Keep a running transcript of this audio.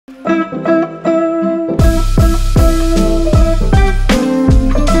Secret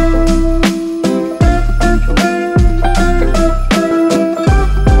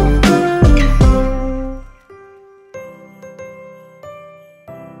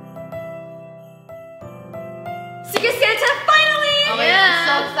Santa, finally! Oh my god, I'm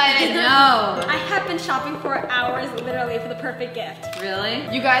so excited. No. I have been shopping for hours literally for the perfect gift. Really?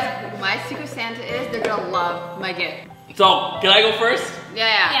 You guys, who my Secret Santa is, they're gonna love my gift. So, can I go first?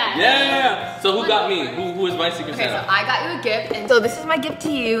 Yeah. Yeah! So who got me? Who is my Secret Okay, Santa? so I got you a gift, and so this is my gift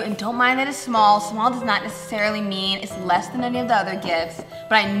to you, and don't mind that it's small. Small does not necessarily mean it's less than any of the other gifts,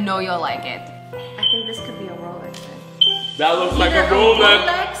 but I know you'll like it. I think this could be a Rolex. That looks like Either a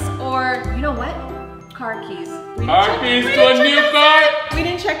Rolex. Rolex or, you know what? Car keys. Car keys to a new car. We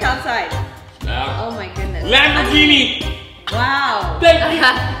didn't check outside. Yeah. Oh my goodness. Lamborghini. Wow. Thank you.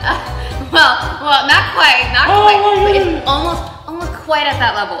 well, not quite, Oh but it's almost quite at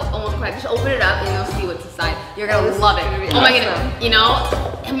that level. Almost quite. Just open it up and you'll see what's inside. You're gonna love it. Oh my goodness. You know,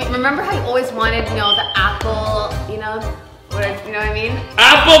 I mean, remember how you always wanted, you know, the Apple, you know what I mean?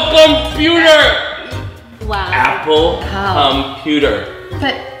 Apple computer. Wow. Apple computer.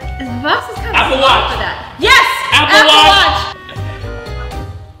 But this box is kind of Apple small Watch. for that. Yes! Apple Watch.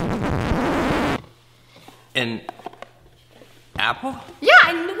 An apple? Yeah,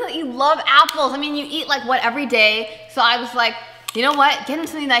 I knew that you love apples. I mean, you eat like what every day. So I was like, you know what? Get him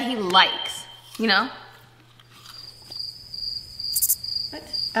something that he likes. You know? What?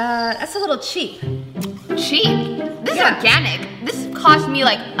 That's a little cheap. Cheap. This is organic. This cost me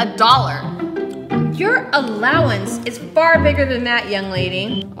like $1. Your allowance is far bigger than that, young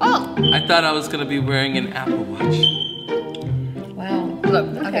lady. Oh. I thought I was gonna be wearing an Apple Watch. Wow. Look,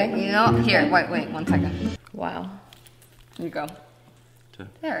 okay, you know, here, wait 1 second. Wow. Here you go.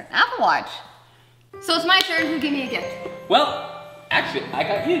 There, Apple Watch. So it's my turn. Who gave me a gift? Well, actually, I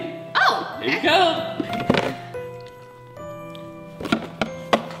got you. Oh. Here you go.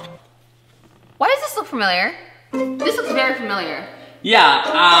 Why does this look familiar? This looks very familiar. Yeah,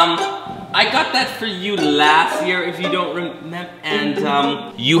 I got that for you last year, if you don't remember, and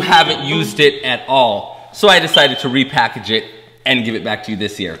you haven't used it at all. So I decided to repackage it and give it back to you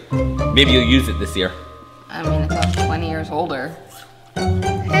this year. Maybe you'll use it this year. I mean, it's about 20 years older.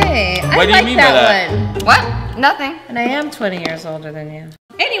 Hey, I What do you like mean by that that? one. What? Nothing. And I am 20 years older than you.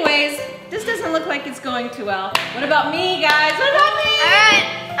 Anyways, this doesn't look like it's going too well. What about me, guys? What about me?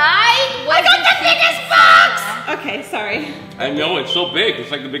 I got the biggest box! Okay, sorry. I know, it's so big.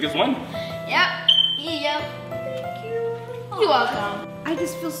 It's like the biggest one. Yep. Thank you. You're welcome. I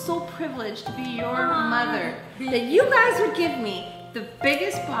just feel so privileged to be your mother. That you guys would give me the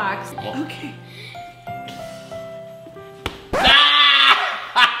biggest box. Okay.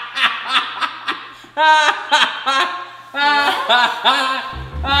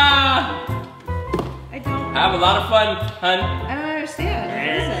 I don't. Have a lot of fun, hun. I don't understand. What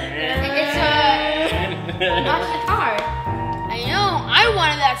is it? It's not guitar. I know, I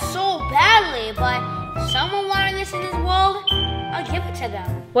wanted that so badly, but someone wanted this in this world, I'll give it to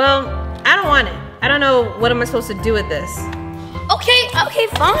them. Well, I don't want it. I don't know what am I supposed to do with this. Okay,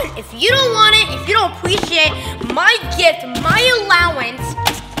 fine. If you don't want it, if you don't appreciate my gift, my allowance,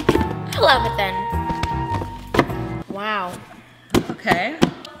 I'll have it then. Wow. Okay.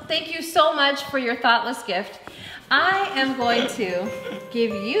 Thank you so much for your thoughtless gift. I am going to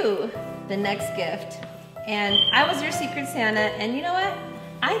give you the next gift. And I was your Secret Santa, and you know what?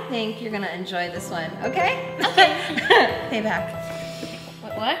 I think you're gonna enjoy this one, okay? Okay. Payback.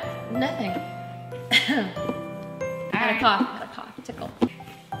 What? Nothing. I had a cough, tickle.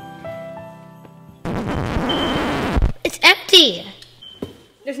 It's empty.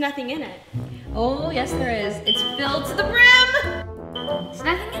 There's nothing in it. Oh, yes there is. It's filled to the brim. There's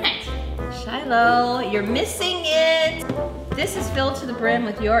nothing in it. Shiloh, you're missing it. This is filled to the brim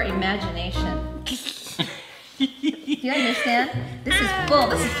with your imagination. Do you understand? This is full,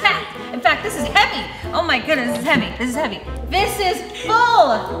 this is packed. In fact, this is heavy. Oh my goodness, this is heavy, this is heavy. This is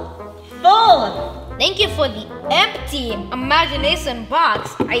full, full. Thank you for the empty imagination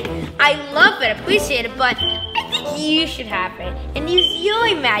box. I love it, appreciate it, but I think you should have it and use your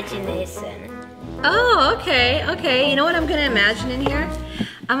imagination. Oh, okay, okay. You know what I'm gonna imagine in here?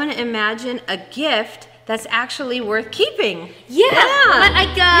 I'm gonna imagine a gift that's actually worth keeping.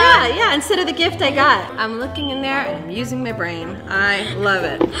 Yeah, instead of the gift I got. I'm looking in there and I'm using my brain. I love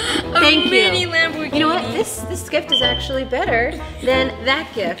it. Thank you. Mini Lamborghini. You know what? This gift is actually better than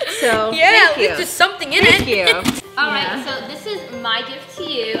that gift. So yeah, thank at you. least there's something in Thank it. you. Alright, so this is my gift to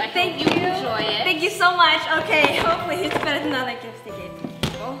you. I hope you enjoy it. Thank you so much. Okay, hopefully it's better than other gifts they gave me.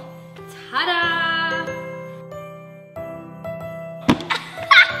 Ta-da!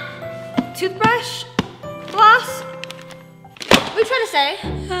 toothbrush? Floss? What are you trying to say?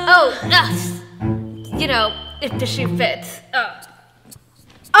 Oh, you know, if the shoe fits.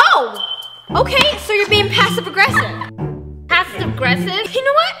 Oh! Okay, so you're being passive aggressive. Passive aggressive? You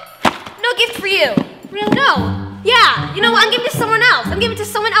know what? No gift for you. Really? No. Yeah, you know what? I'm giving it to someone else. I'm giving it to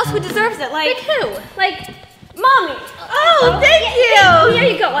someone else who deserves it. Like who? Like Mommy. Oh, thank you. Here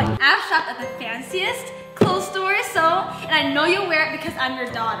you go. Like, I've shopped at the fanciest clothes store, and I know you'll wear it because I'm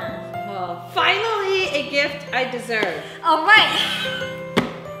your daughter. Well, finally a gift I deserve. All right.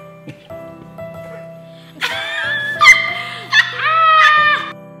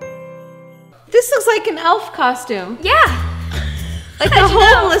 This looks like an elf costume. Yeah. Like the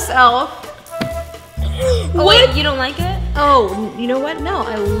homeless elf. Oh, wait, you don't like it? Oh, you know what? No,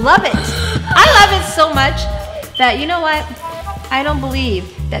 I love it. I love it so much that, you know what? I don't believe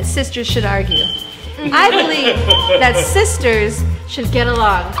that sisters should argue. I believe that sisters should get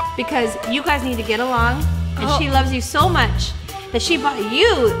along because you guys need to get along, and she loves you so much that she bought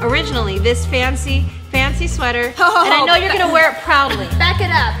you originally this fancy sweater, and I know you're gonna wear it proudly. Back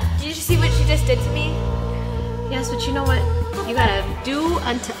it up. Did you see what she just did to me? Yes, but you know what? You gotta do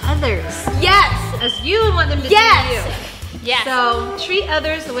unto others Yes. as you want them to treat you. Yes. So treat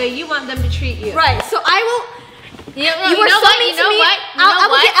others the way you want them to treat you. Right. So I will. You know You were what? so mean You know to me. what? You I'll know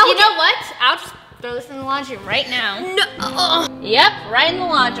what? get- You know what? I'll just throw this in the laundry right now. No. Yep, right in the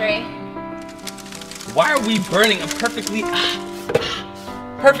laundry. Why are we burning a perfectly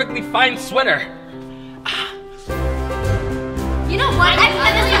fine sweater? You know what?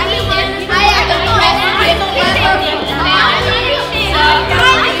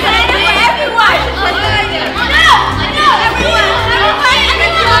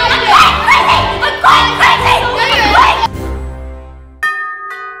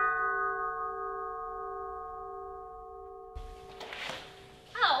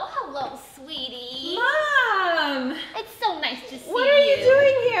 Oh, hello, sweetie. Mom! It's so nice to see you. What are you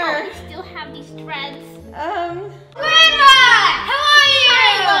doing Oh, here? you still have these threads. Grandma, how are you?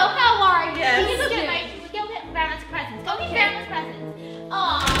 Hello, how are you? Yes. Go get Grandma's presents. Go get Grandma's presents. Aw,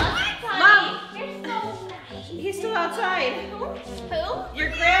 honey. Mom. You're so nice. He's still outside. Who? Your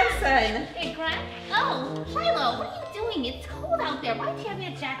grandson. Hey, Oh, Shiloh, what are you doing? It's cold out there. Why don't you have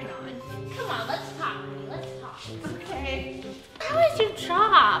your jacket on? Come on, let's talk, honey. Let's talk. Okay. How is your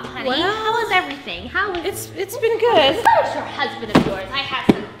job, honey? Well, how is everything? How is... It's been good. Where's your husband of yours? I have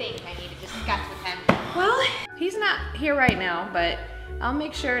some things I need to discuss with him. Well, he's not here right now, but I'll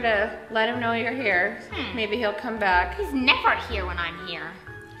make sure to let him know you're here. Maybe he'll come back. He's never here when I'm here.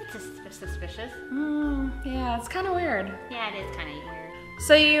 It's suspicious. Yeah, it's kind of weird. Yeah, it is kind of weird.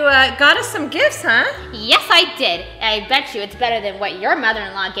 So you got us some gifts, huh? Yes, I did. I bet you it's better than what your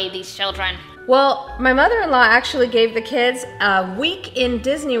mother-in-law gave these children. Well, my mother-in-law actually gave the kids a week in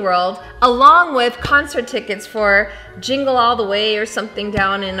Disney World along with concert tickets for Jingle All the Way or something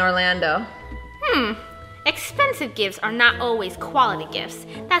down in Orlando. Expensive gifts are not always quality gifts.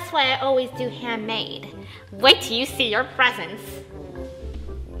 That's why I always do handmade. Wait till you see your presents.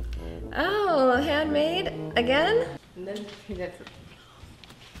 Oh, handmade again?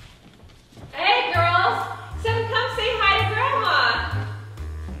 Hey girls, come say hi to Grandma.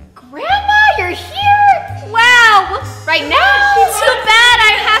 Grandma, you're here? Wow. Right now? Too bad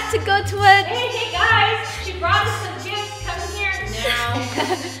I have to go to a... Hey guys, she brought us some gifts. Come here now.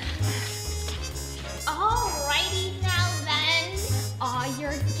 Alrighty now then.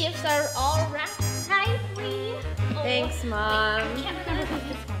 Your gifts are all wrapped nicely. Thanks, Mom. I can't remember who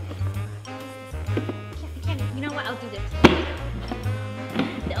this one is. You know what? I'll do this.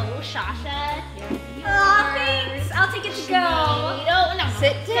 Oh, Shasha. Oh, thanks. I'll take it to go. No.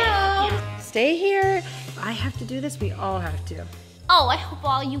 Sit down. Stay here. If I have to do this, we all have to. Oh, I hope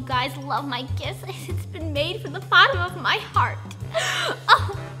all you guys love my gifts. It's been made from the bottom of my heart.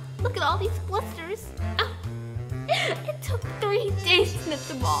 Oh, look at all these blisters. Oh, it took 3 days to knit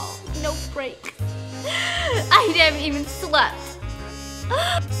them all. No break. I haven't even slept.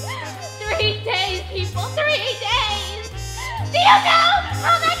 3 days, people. 3 days. Do you know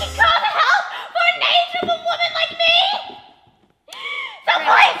how that can cause help for a nature of a woman like me? So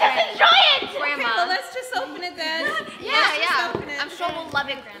please just enjoy it. Grandma. Okay, well, let's just open it then. Yeah. open it. I'm sure we'll love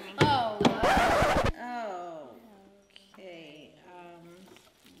it, Grammy. Oh, okay.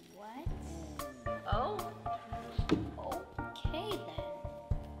 What? Oh. Okay then.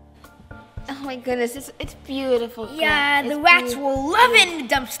 Oh my goodness, it's beautiful. Yeah, the rats will love it in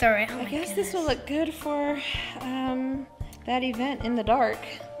the dumpster. Oh I guess this will look good for that event in the dark.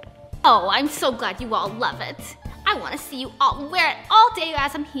 Oh, I'm so glad you all love it. I want to see you all wear it all day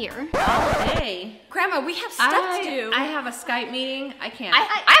as I'm here. All day. Grandma, we have stuff to do. I have a Skype meeting. I can't. I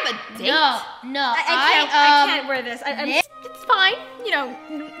have a date. No, I can't wear this. It's fine. You know,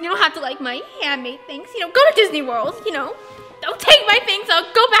 you don't have to like my handmade things. You know, go to Disney World. You know, don't take my things. I'll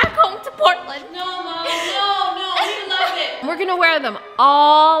go back home to Portland. No, Mom, no, we love it. We're gonna wear them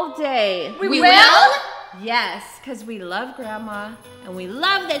all day. We will? Yes, because we love Grandma, and we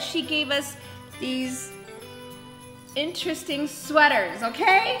love that she gave us these interesting sweaters,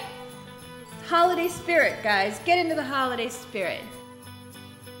 okay? Holiday spirit, guys. Get into the holiday spirit.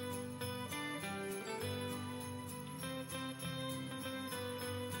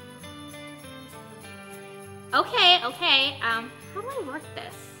 Okay. How do I work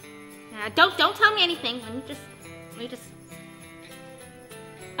this? Don't tell me anything. Let me just.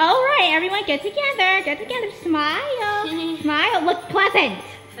 All right, everyone, get together. Smile. Smile. Look pleasant.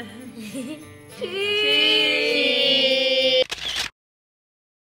 Cheese.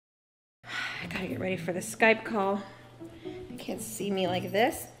 I gotta get ready for the Skype call. You can't see me like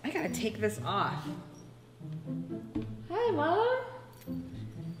this. I gotta take this off. Hi, Mom.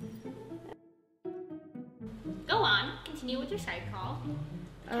 Go on. Continue with your side call.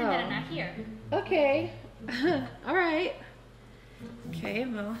 Pretend that I'm not here. Okay. All right. Okay,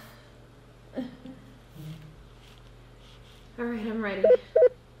 well. All right, I'm ready.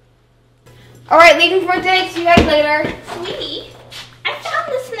 All right, leaving for a date. See you guys later. Sweetie, I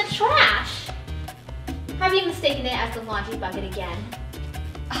found this in the trash. Have you mistaken it as the laundry bucket again?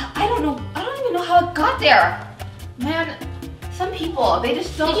 I don't know. I don't even know how it got there. Man, some people, they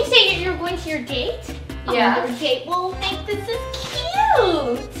just don't. Did you say you're going to your date? Yeah. Oh, your date will make this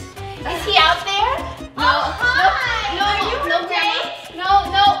cute. Is he out there? No. Oh, hi. No, Are you no, on a Grandma. date? No.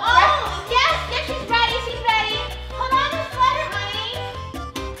 Oh, yes, she's ready. Hold on the sweater, honey.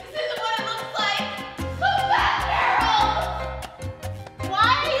 This isn't what it looks like. So bad, girl. Why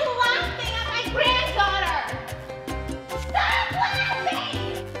are you laughing at my granddaughter? Stop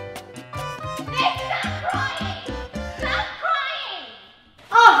laughing. Nick, stop crying. Stop crying.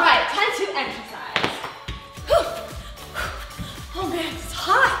 All right, time to exercise. Oh man, it's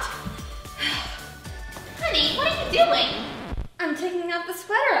hot. Honey, what are you doing? I'm taking off the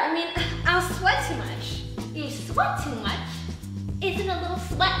sweater. I mean, I'll sweat too much. You sweat too much. Isn't a little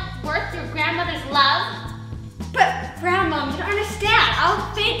sweat worth your grandmother's love? But Grandma, you don't understand.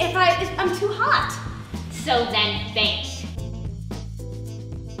 I'll faint if I'm too hot. So then faint.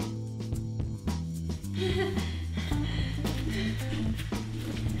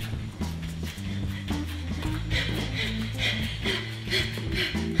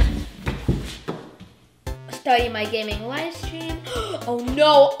 Study my gaming live stream. Oh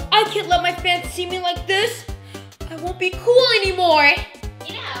no, I can't let my fans see me like this. I won't be cool anymore.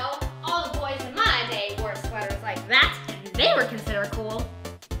 You know, all the boys in my day wore sweaters like that, and they were considered cool.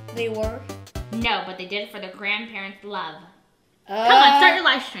 They were. No, but they did it for their grandparents' love. Come on, start your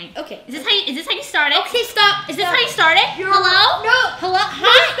live stream. Okay. Is this how you start it? Okay, stop. Is this how you start it? Hello? No. Hello?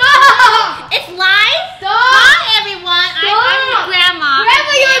 Hi? Stop! It's live? Stop. Hi, everyone. I'm your grandma.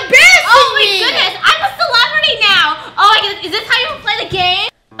 Grandma, you're embarrassing Oh my me. goodness, I'm a celebrity now. Oh my goodness, is this how you play the game?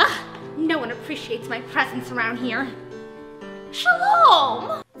 No one appreciates my presence around here.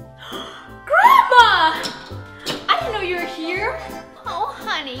 Shalom. Grandma! I didn't know you were here. Oh,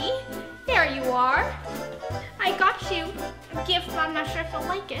 honey, there you are. I got you a gift, but I'm not sure if you'll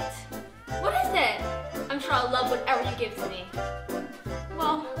like it. What is it? I'm sure I'll love whatever you give to me.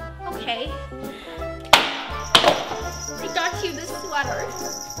 Well, okay. I got you this sweater.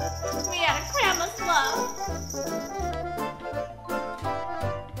 Made out of Grandma's love.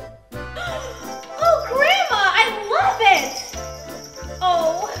 Oh, Grandma, I love it!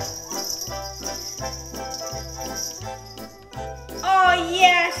 Oh. Oh,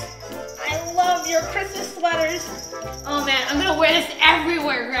 yes. I love your Christmas sweaters. Oh, man, I'm gonna wear this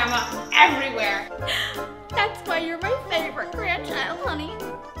everywhere, Grandma. Everywhere. That's why you're my favorite grandchild, honey.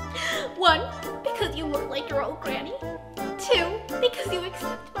 1, because you look like your old granny. 2, because you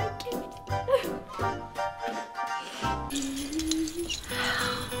accept my gift.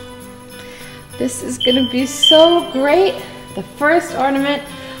 This is gonna be so great. The first ornament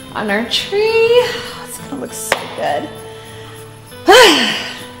on our tree. Oh, it's gonna look so good.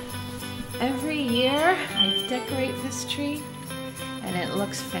 Every year I decorate this tree and it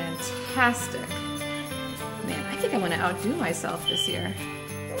looks fantastic. Man, I think I'm gonna outdo myself this year.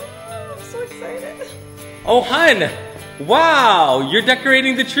 Oh, I'm so excited. Oh, hun! Wow, you're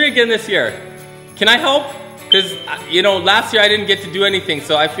decorating the tree again this year. Can I help? Because, you know, last year I didn't get to do anything,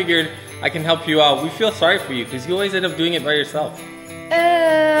 so I figured I can help you out. We feel sorry for you because you always end up doing it by yourself.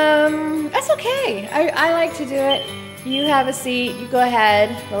 That's okay. I like to do it. You have a seat. You go ahead.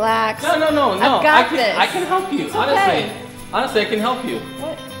 Relax. No. I've got this. I can help you. It's Honestly, okay. I can help you.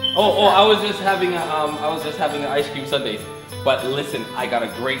 What? Oh, I was just having an ice cream sundae. But listen, I got a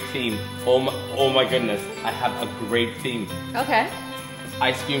great theme. Oh my goodness, I have a great theme. Okay.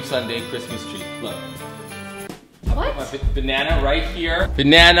 Ice cream sundae Christmas tree. Look. What? My banana right here.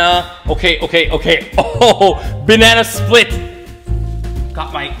 Banana. Okay. Oh, banana split.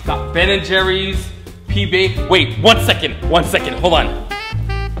 Got Ben & Jerry's, P-Bake. Wait, 1 second. Hold on.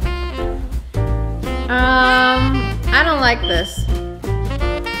 I don't like this.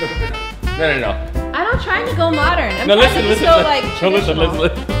 No. I'm trying to go modern. I'm No, trying to listen. go like Listen. traditional.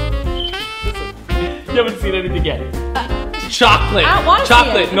 You haven't seen anything yet. Chocolate. I don't want to see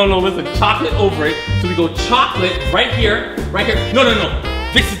chocolate. it. No, listen. Chocolate over it. So we go chocolate right here. No.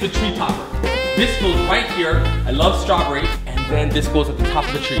 This is the tree topper. This goes right here. I love strawberry. And then this goes at the top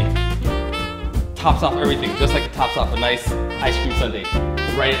of the tree. Tops off everything, just like it tops off a nice ice cream sundae.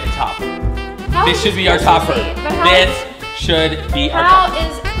 Right at the top. This should be our topper. This should be our topper. How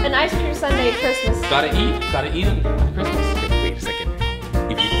is an ice cream sundae Christmas? Gotta eat on Christmas. Wait a second.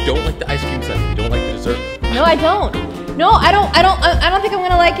 If you don't like the ice cream sundae, you don't like the dessert. No, I don't. No, I don't think I'm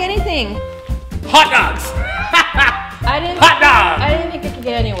gonna like anything. Hot dogs! Hot dogs! I didn't think it could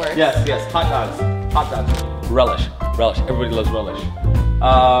get any worse. Yes, hot dogs. Relish. Everybody loves relish.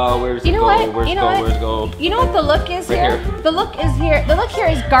 Where's You it know go? what? Where's You it know go? what? Where's it go? You know what the look is Right here? here. The look is here. The look here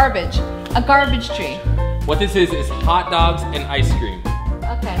is garbage. A garbage tree. What this is hot dogs and ice cream.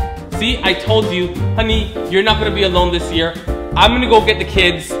 Okay. See, I told you, honey, you're not gonna be alone this year. I'm gonna go get the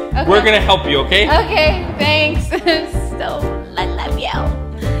kids. Okay. We're gonna help you, okay? Okay, thanks. So, I love you.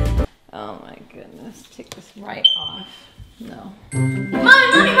 Oh my goodness. Take this right off. No.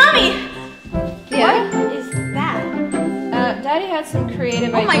 Mommy! Yeah? What is that? Daddy had some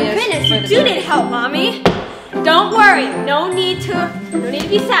creative Oh my ideas. goodness, for you the do birthday. need help, Mommy. Don't worry, no need to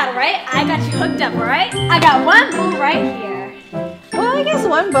be sad, alright? I got you hooked up, alright? I got one bow right here. Well, I guess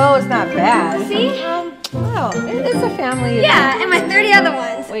one bow is not bad. See? Wow, it's a family event. Yeah, and my 30 other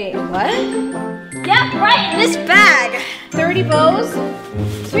ones. Wait, what? Yep, right in this bag. 30 bows?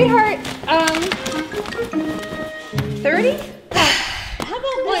 Sweetheart, 30? How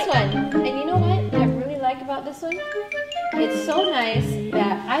about this one? And you know what I really like about this one? It's so nice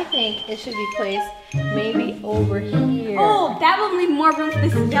that I think it should be placed maybe over here. Oh, that will leave more room for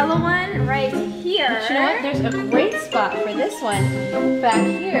this yellow one right here. But you know what? There's a great spot for this one back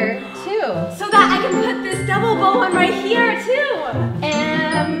here, too. So that I can put this double bow one right here, too.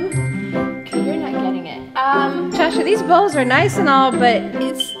 Okay, you're not getting it. Joshua, these bows are nice and all, but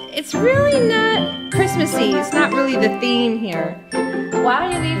it's really not Christmassy. It's not really the theme here. Why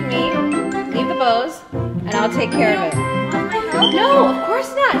don't you leave the bows, and I'll take care of it. No, of course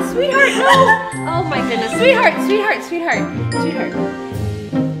not, sweetheart, no. Oh my goodness, sweetheart.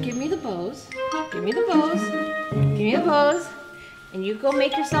 Give me the bows, and you go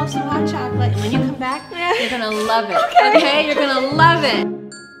make yourself some hot chocolate, and when you come back, you're gonna love it. Okay, you're gonna love it.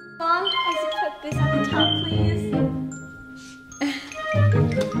 Mom, I should put this at the top, please.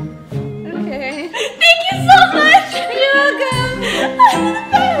 Okay. Thank you so much. You're welcome.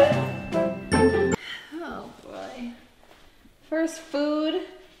 Oh boy. First food,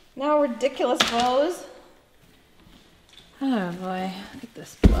 now ridiculous bows. Oh boy, look at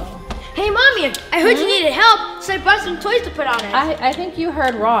this bow. Hey, Mommy, I heard you needed help, so I brought some toys to put on it. I think you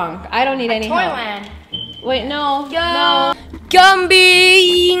heard wrong. I don't need any help. Toyland. Wait, no, no.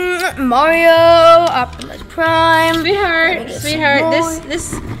 Gumby, Mario, Optimus Prime. Sweetheart,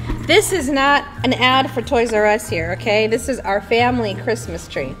 this is not an ad for Toys R Us here, okay? This is our family Christmas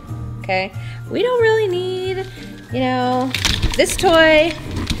tree, okay? We don't really need, this toy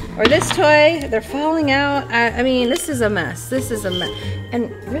or this toy. They're falling out. I mean, this is a mess.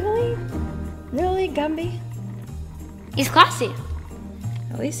 And really, Gumby? He's classy.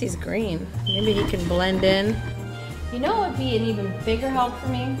 At least he's green. Maybe he can blend in. You know what would be an even bigger help for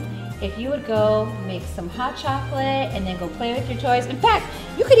me? If you would go make some hot chocolate and then go play with your toys. In fact,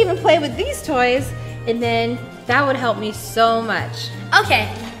 you could even play with these toys and then that would help me so much. Okay,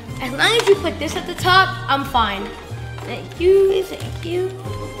 as long as you put this at the top, I'm fine. Thank you, thank you,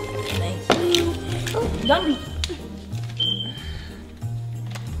 thank you. Oh, Gumby.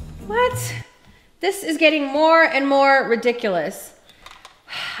 What? This is getting more and more ridiculous.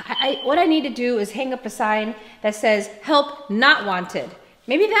 What I need to do is hang up a sign that says, help not wanted.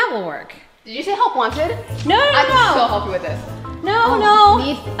 Maybe that will work. Did you say help wanted? No, I can still help you with this. No,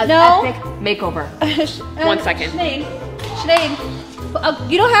 Need an no. epic makeover. 1 second. Sinead,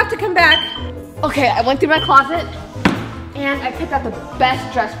 you don't have to come back. Okay, I went through my closet And I picked out the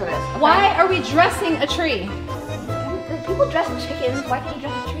best dress for this. Okay? Why are we dressing a tree? People dress chickens. Why can't you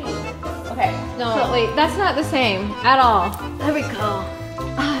dress a tree? Okay. No, wait, that's not the same at all. There we go.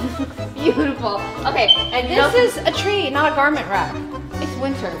 Ah, this looks beautiful. Okay, and This is a tree, not a garment rack. it's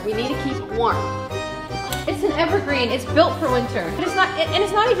winter. We need to keep it warm. It's an evergreen. It's built for winter. But it's not, and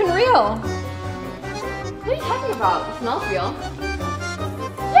it's not even real. What are you talking about? It smells real.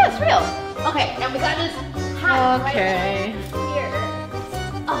 Yeah, it's real. Okay, and we got this hat Okay. right here.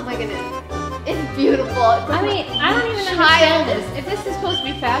 Oh my goodness. It's beautiful. It's I mean, I don't even understand this. If this is supposed to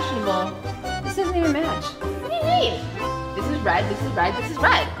be fashionable, this doesn't even match. What do you mean? This is red, this is red, this is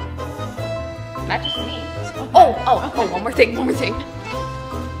red. Matches to me. Oh, one more thing.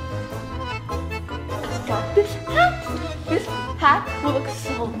 Got this hat. This hat will look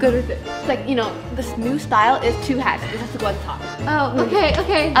so good with it. It's like, you know, this new style is 2 hats. This has to go at the top. Oh, okay.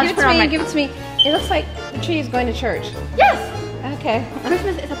 I'll Give just put it on my- it to me. It looks like the tree is going to church. Yes! Okay.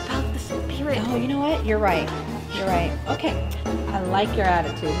 Christmas is about the spirit. Oh, you know what? You're right. Okay. I like your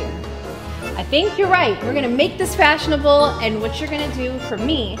attitude here. I think you're right. We're gonna make this fashionable, and what you're gonna do for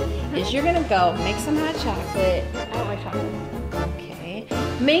me is you're gonna go make some hot chocolate. I don't like chocolate. Okay.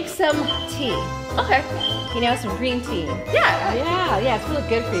 Make some tea. Okay. You know, some green tea. Yeah. Yeah, it's really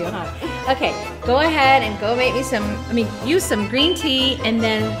good for you, huh? Okay, go ahead and go make me use some green tea, and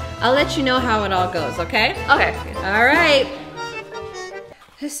then I'll let you know how it all goes, okay? Okay. All right.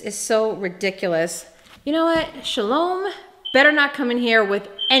 This is so ridiculous. You know what? Shalom better not come in here with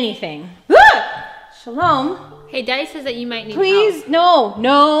anything. Shalom, Hey, Daddy says that you might need please, help.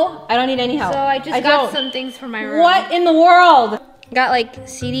 no, I don't need any help. So I just got don't. some things for my room. What in the world? Got like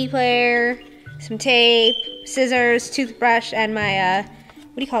CD player, some tape, scissors, toothbrush, and my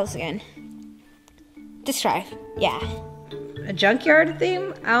what do you call this again? Disk drive. Yeah. A junkyard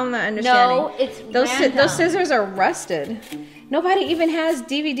theme? I'm not understanding. No, it's those random. scissors are rusted. Nobody even has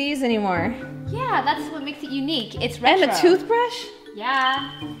DVDs anymore. Yeah, that's what makes it unique. It's retro. And a toothbrush?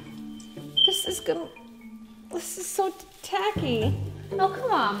 Yeah. This is so tacky. Oh,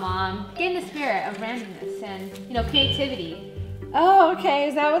 come on, Mom. Get in the spirit of randomness and, you know, creativity. Oh, okay.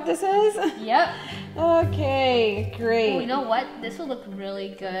 Is that what this is? Yep. Okay, great. Oh, you know what? This will look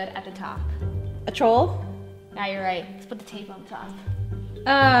really good at the top. A troll? Yeah, you're right. Let's put the tape on the top.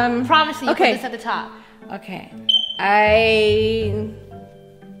 Promise Put this at the top. Okay.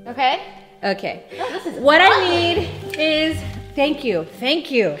 Okay? Okay. What I need is, thank you.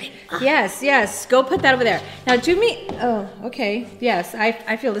 Yes, go put that over there. Now do me, oh, okay. Yes,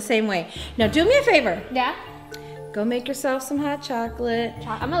 I feel the same way. Now do me a favor. Yeah? Go make yourself some hot chocolate.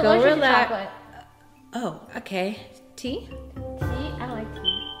 I'm allergic to chocolate. Oh, okay. Tea? Tea? I don't like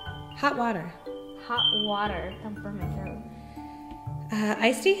tea. Hot water. Hot water. Don't burn my throat.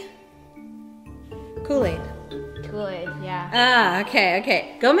 Iced tea? Kool-Aid. Kool-Aid, yeah. Ah,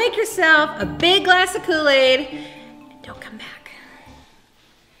 okay. Go make yourself a big glass of Kool-Aid and don't come back.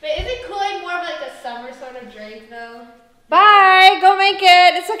 But isn't Kool-Aid more of like a summer sort of drink though? Bye, go make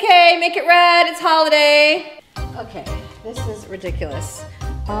it. It's okay, make it red, it's holiday. Okay, this is ridiculous.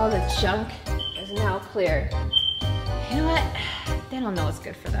 All the junk is now clear. You know what? They don't know what's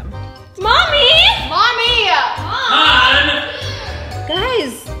good for them. Mommy!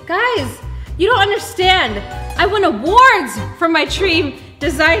 Guys, you don't understand. I won awards for my tree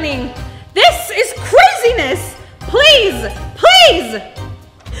designing. This is craziness. Please.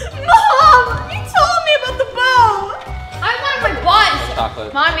 Mom, you told me about the bow. I wanted my buns.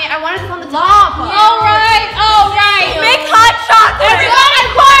 Chocolate. Mommy, I wanted it on the top. All right. Make hot chocolate. Everybody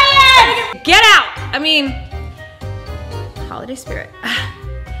quiet. Get out. I mean, holiday spirit.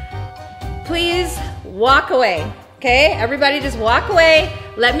 Please walk away. Okay, everybody just walk away.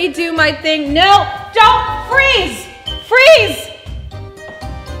 Let me do my thing. No, don't freeze.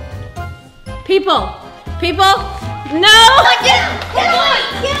 People, no.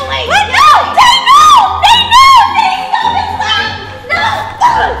 Get away. What? No, they know.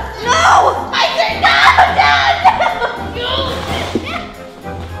 No. I said no, Dad.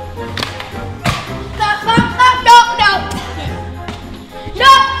 Stop. No.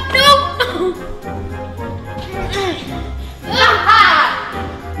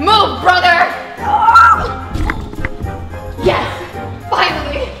 Move, brother. Yes,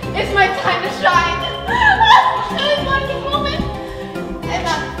 finally, it's my time to shine. It's my moment. And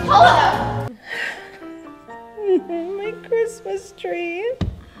hold up. My Christmas tree.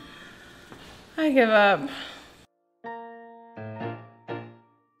 I give up.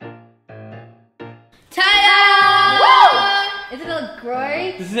 Ta-da! Isn't it look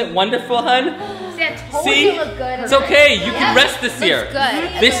great? Isn't it wonderful, hun? See, I told See? you look good. It's okay. You can rest this year.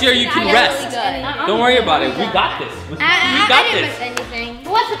 Good. This year you can Yeah, rest. really good. Don't worry about it. We got this. We I got didn't this. miss anything.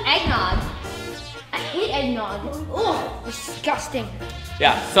 What's some eggnog? I hate eggnog. Ugh, disgusting.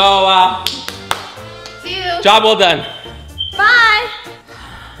 Yeah, so See you. job well done. Bye.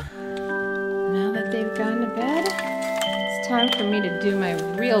 Now that they've gone to bed, it's time for me to do my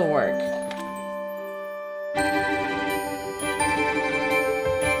real work.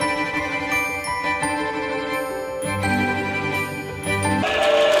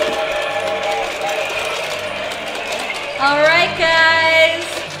 All right, guys.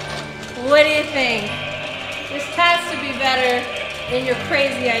 What do you think? This has to be better than your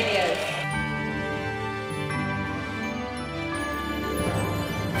crazy ideas.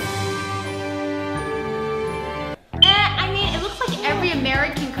 I mean, it looks like every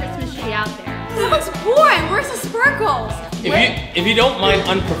American Christmas tree out there. That looks boring. Where's the sparkles? If you don't mind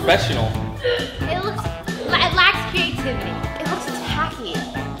unprofessional. It looks. It lacks creativity. It looks tacky.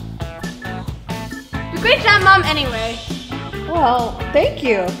 Great job, Mom. Anyway. Well, thank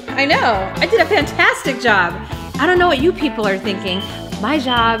you. I know. I did a fantastic job. I don't know what you people are thinking. My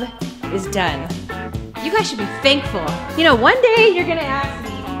job is done. You guys should be thankful. You know, one day you're gonna ask me,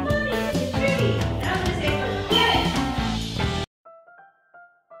 "What is the tree?" And I'm gonna say, "Forget it."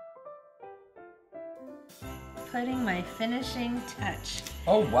 Putting my finishing touch.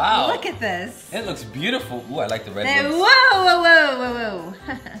 Oh wow. Look at this. It looks beautiful. Ooh, I like the red Whoa, ones. whoa, whoa, whoa,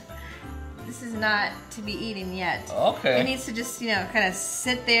 whoa. This is not to be eaten yet. Okay. It needs to just, you know, kind of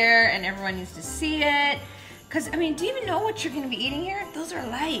sit there and everyone needs to see it. Because, I mean, do you even know what you're going to be eating here? Those are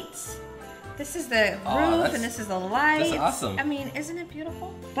lights. This is the roof and this is the lights. That's awesome. I mean, isn't it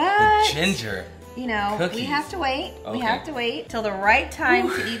beautiful? But, Ginger. you know, cookies. we have to wait. Okay. We have to wait till the right time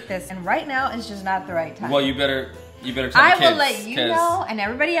to eat this. And right now is just not the right time. Well, you better tell the kids. I will let you know and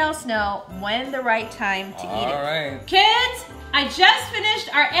everybody else know when the right time to eat it. All right. Kids, I just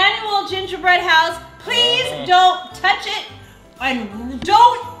finished our annual gingerbread house. Please don't touch it and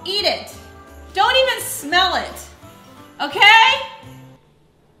don't eat it. Don't even smell it. Okay?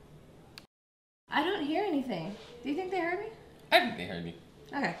 I don't hear anything. Do you think they heard me? I think they heard me.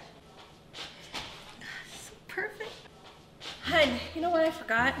 Okay. So perfect. Hun, you know what I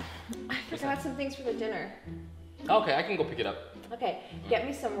forgot? I forgot some things for the dinner. Okay, I can go pick it up. Okay, get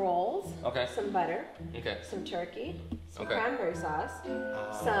me some rolls, Okay. some butter, Okay. some turkey, some Okay. cranberry sauce,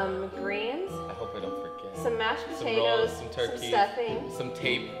 some greens, I hope I don't forget. some mashed Some potatoes, rolls, some turkey, stuffing, some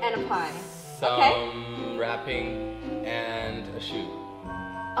tape, and a pie. some Okay? wrapping, and a shoe.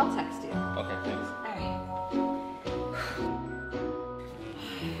 I'll text you. Okay, thanks. All right.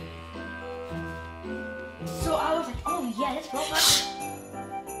 So I was like, oh yeah, it smells good.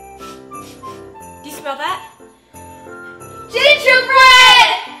 Do you smell that? Gingerbread!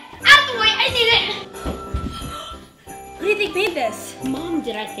 Out the way, I need it! Who do you think made this? Mom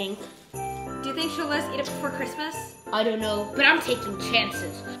did, I think. Do you think she'll let us eat it before Christmas? I don't know, but I'm taking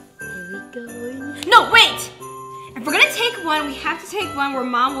chances. Here we go. No, wait! If we're gonna take one, we have to take one where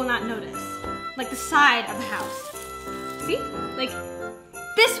Mom will not notice. Like the side of the house. See? Like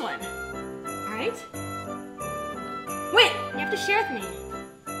this one. Alright? Wait, you have to share with me.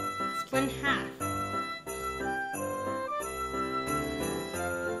 Split in half.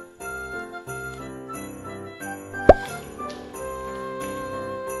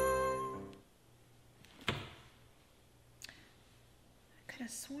 I could have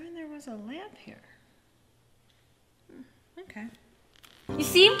sworn there was a lamp here. Okay. You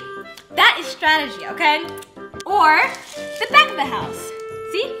see? That is strategy, okay? Or the back of the house.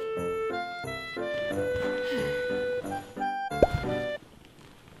 See?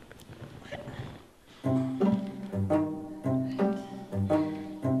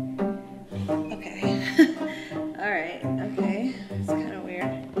 Okay. All right. Okay. It's kind of weird.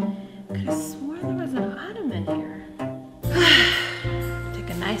 I could have sworn there was an ottoman here. Take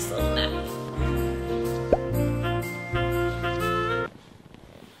a nice little nap.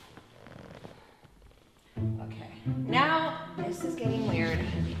 Okay. Now this is getting weird.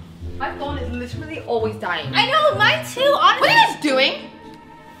 My phone is literally always dying. I know, mine too, honestly. What are you guys doing?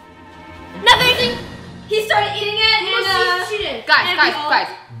 Nothing. He started eating it and Guys,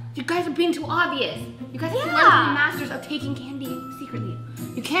 you guys are being too obvious. You guys have to learn to be masters of taking candy secretly.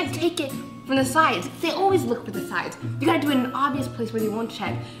 You can't take it from the sides. They always look for the sides. You gotta do it in an obvious place where they won't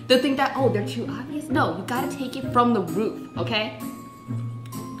check. They'll think that, oh, they're too obvious. No, you gotta take it from the roof, okay?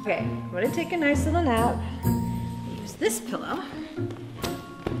 Okay. I'm gonna take a nice little nap. Use this pillow.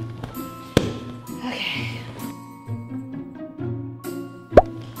 Okay.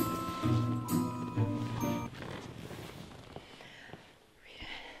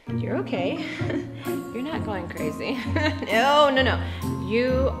 You're okay. crazy. No, no, no.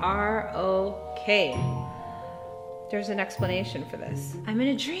 You are okay. There's an explanation for this. I'm in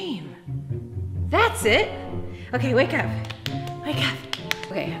a dream. That's it. Okay, wake up. Wake up.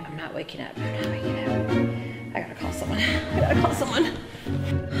 Okay, I'm not waking up. I'm not waking up. I gotta call someone. I gotta call someone.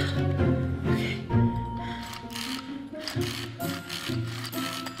 Okay.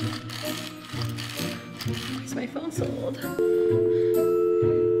 Why is my phone so old?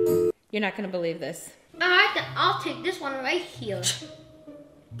 You're not gonna believe this. I'll take this one right here.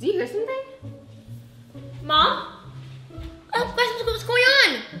 Do you hear something? Mom? Oh, guys, what's going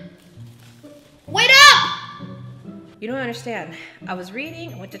on? Wait up! You don't understand. I was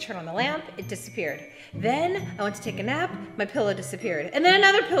reading, I went to turn on the lamp, it disappeared. Then I went to take a nap, my pillow disappeared. And then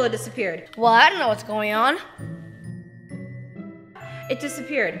another pillow disappeared. Well, I don't know what's going on. It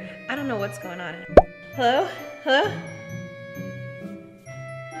disappeared. I don't know what's going on. Hello? Hello?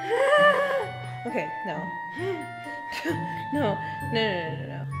 Okay, no. No, no, no, no, no,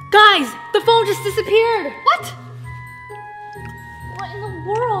 no. Guys, the phone just disappeared. What? What in the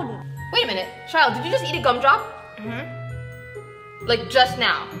world? Wait a minute. Charlotte, did you just eat a gumdrop? Like just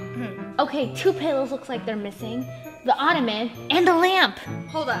now? Okay, 2 pillows looks like they're missing. The ottoman and the lamp.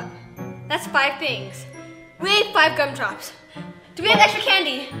 Hold up. That's 5 things. We ate 5 gumdrops. Do we have extra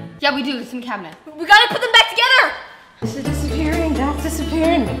candy? Yeah, we do. It's in the cabinet. We gotta put them back together! This is disappearing, that's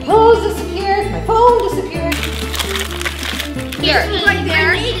disappearing, my pillow's disappeared, my phone disappeared. Here. This is right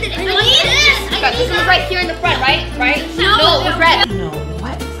there. I need this! Guys, this was right here in the front, right? Right? No, it was red. No,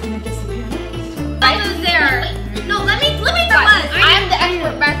 what is gonna disappear next? That was there. No, let me tell us. I'm the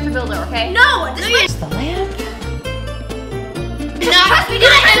expert master builder, okay? No, this is It's the lamp. just trust me,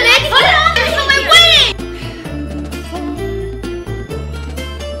 guys. Put it on. There's no way waiting.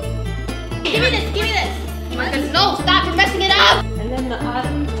 Give me this. Give me this. Marcus, no, stop. You're messing it up. And then the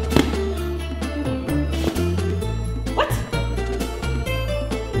what?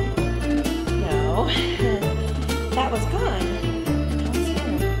 No, that was gone. Now it's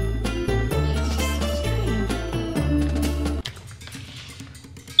here. It's just so strange.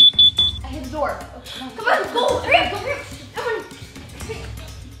 I hit the door. Come on, go. Hurry up. Go. Hurry up. Come on.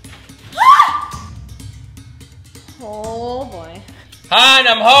 Oh boy. Hon,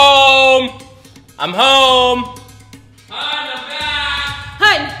 I'm home. I'm home. Hon, I'm back.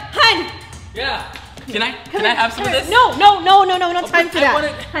 Hun! Yeah. Can I have some of this? No, time for I that. want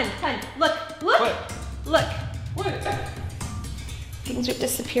it. Hun, look. What? Look. What? Things are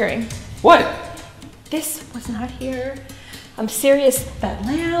disappearing. What? This was not here. I'm serious. That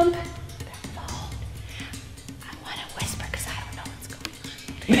lamp, that phone. I want to whisper because I don't know what's going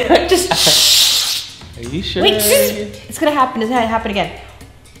on. Just shh. Are you sure? Wait, it's gonna happen. It's gonna happen again.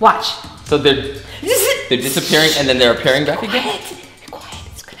 Watch. So they're disappearing and then they're appearing back again? Be quiet.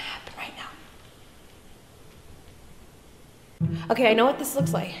 It's gonna happen right now. Okay, I know what this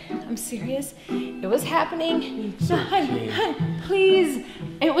looks like. I'm serious. It was happening. No, hun, please.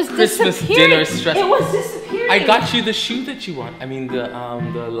 It was Christmas disappearing. dinner stress. It was disappearing. I got you the shoe that you want. I mean the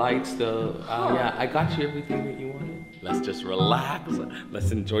lights, yeah, I got you everything that you wanted. Let's just relax.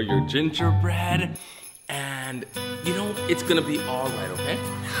 Let's enjoy your gingerbread. And you know, it's gonna be all right, okay?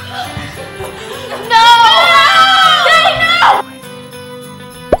 No! Daddy, no!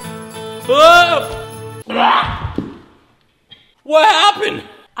 Whoa! What happened?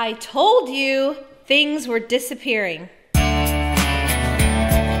 I told you things were disappearing.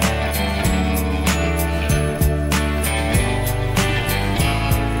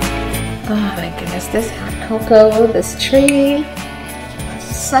 Oh my goodness, this hot cocoa, this tree.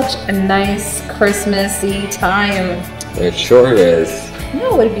 Such a nice Christmassy time. It sure is. You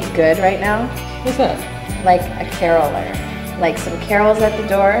know what would be good right now? What's that? Like a caroler. Like some carols at the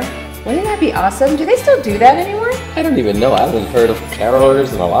door. Wouldn't that be awesome? Do they still do that anymore? I don't even know. I haven't heard of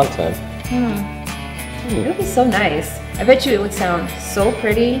carolers in a long time. It would be so nice. I bet you it would sound so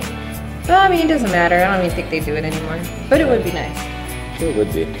pretty. Well, I mean, it doesn't matter. I don't even think they do it anymore. But it would be nice. It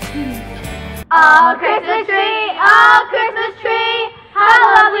would be. Oh, Christmas tree,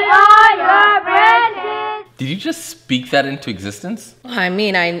 how lovely are your branches. Did you just speak that into existence? I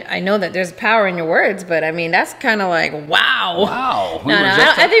mean, I know that there's power in your words, but I mean, that's kind of like, wow. Wow.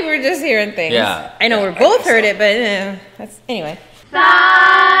 I think we're just hearing things. Yeah. I know we both heard it, but that's, anyway.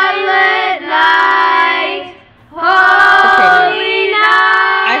 Silent night, holy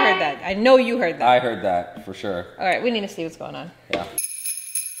night. I heard that. I know you heard that. I heard that for sure. All right, we need to see what's going on. Yeah.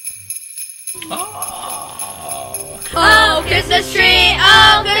 Oh, Christmas tree,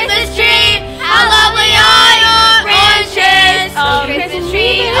 how lovely are your branches. Oh, Christmas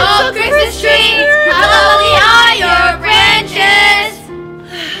tree, how lovely are your branches.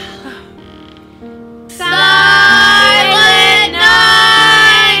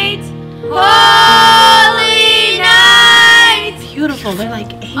 beautiful. They're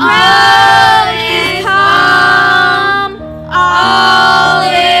like angels. All is calm, all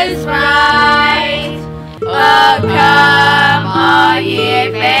is right. Oh, come, all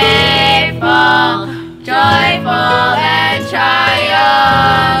ye faithful, joyful and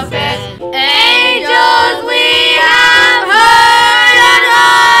triumphant. Angels we have heard on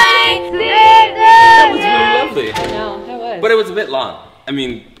high. That was really lovely. No, that was. But it was a bit long. I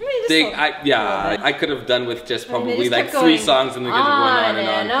mean, just I could have done with just probably just like kept 3 going songs and we kept going on and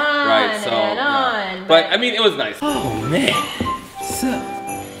on. Right, so. and Yeah. on. But I mean, it was nice. Oh man. So,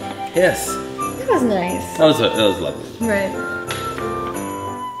 yes. It was nice. That was lovely. Right.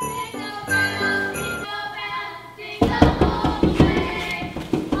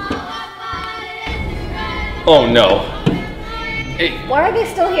 Oh no. Hey, Why are they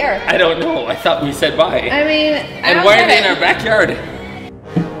still here? I don't know. I thought we said bye. I mean, And why are they in our backyard?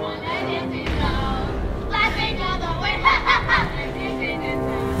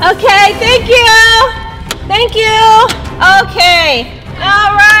 Okay, thank you. Thank you. Okay.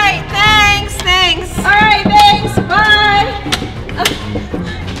 All right. Thanks. All right. Thanks. Bye.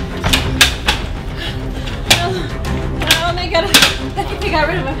 Oh, they got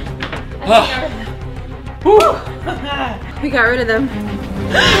rid of him. We got rid of them.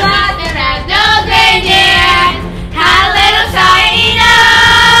 There's no danger. Had a little shiny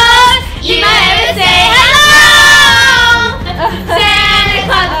nose. You might ever say hello. Santa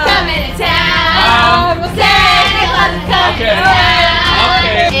Claus is coming to town. Santa Claus is coming to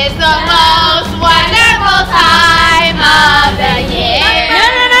town. It's the most wonderful time of the year.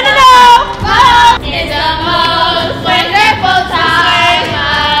 No. It's the most wonderful time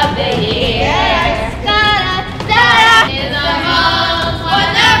of the year. Da-da-da-da. It's the most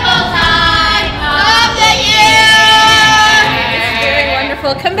wonderful time of the year. Very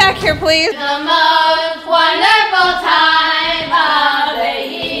wonderful. Come back here, please. The most wonderful time of the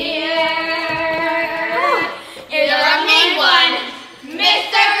year. You're a mean one,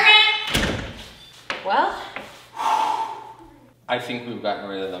 Mr. Grant. Well, I think we've gotten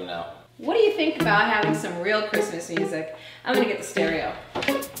rid of them now. what do you think about having some real Christmas music? I'm gonna get the stereo.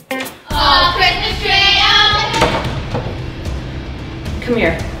 Oh, Christmas tree. Come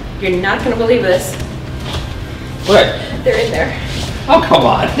here. You're not gonna believe this. What? They're in there. Oh, come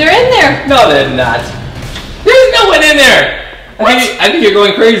on. They're in there. No, they're not. There's no one in there. I think you're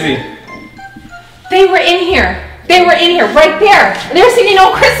going crazy. They were in here. They were in here, right there. They're singing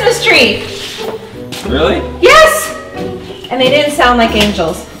 "Oh Christmas Tree." Really? Yes. And they didn't sound like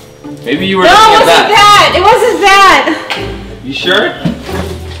angels. Maybe you were No, looking it at wasn't that. that. It wasn't that. You sure?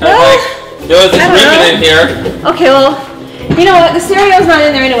 No. There was a I don't screaming know. in here. Okay, well, you know what? The stereo's not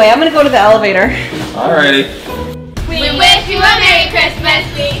in there anyway. I'm gonna go to the elevator. Alrighty. We wish you a Merry Christmas.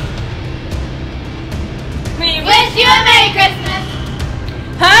 We wish you a Merry Christmas.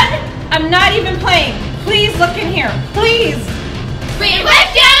 Hun, I'm not even playing. Please look in here. Please. We wish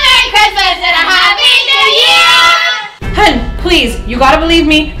you a Merry Christmas and a Happy New Year. Hun, please. You gotta believe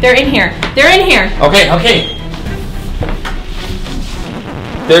me. They're in here. They're in here. Okay.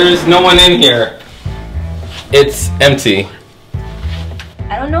 There's no one in here. It's empty.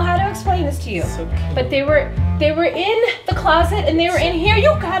 I don't know how to explain this to you, but they were in the closet and they were in here.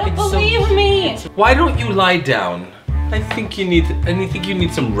 You gotta believe me. Why don't you lie down? I think you need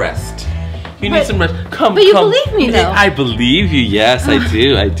some rest. You need some rest. Come. But you believe me, though. I believe you. Yes, I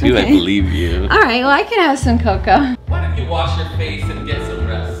do. I do. I Okay. believe you. All right. Well, I can have some cocoa. Why don't you wash your face and get some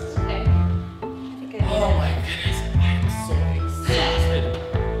rest? Okay. Oh my goodness, I am so exhausted.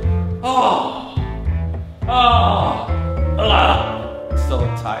 So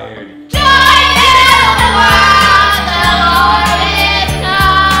tired. Joy to the world, the Lord is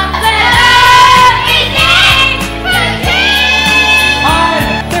come. Everything for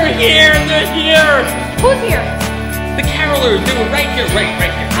King. They're here. Who's here? The carolers. They were right here. Right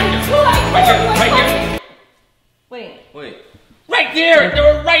here. Wait. Right there. They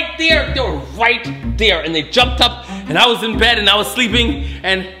were right there. And they jumped up, and I was in bed, and I was sleeping,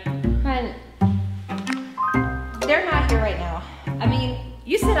 and. Hun, they're not here right now. I mean,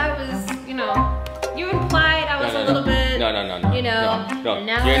 you said I was, you implied I was a little bit, No. you know, No. and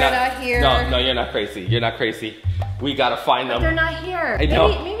now You're they're not here. No, you're not crazy. You're not crazy. We gotta find them. They're not here. I know.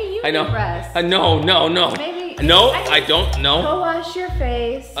 Maybe you I know. need rest. No. Maybe. No, I don't. No. Go wash your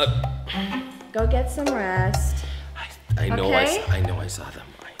face. Go get some rest. I know. Okay? I know. I saw them.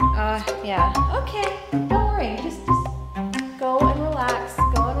 Yeah. Okay. Don't worry. Just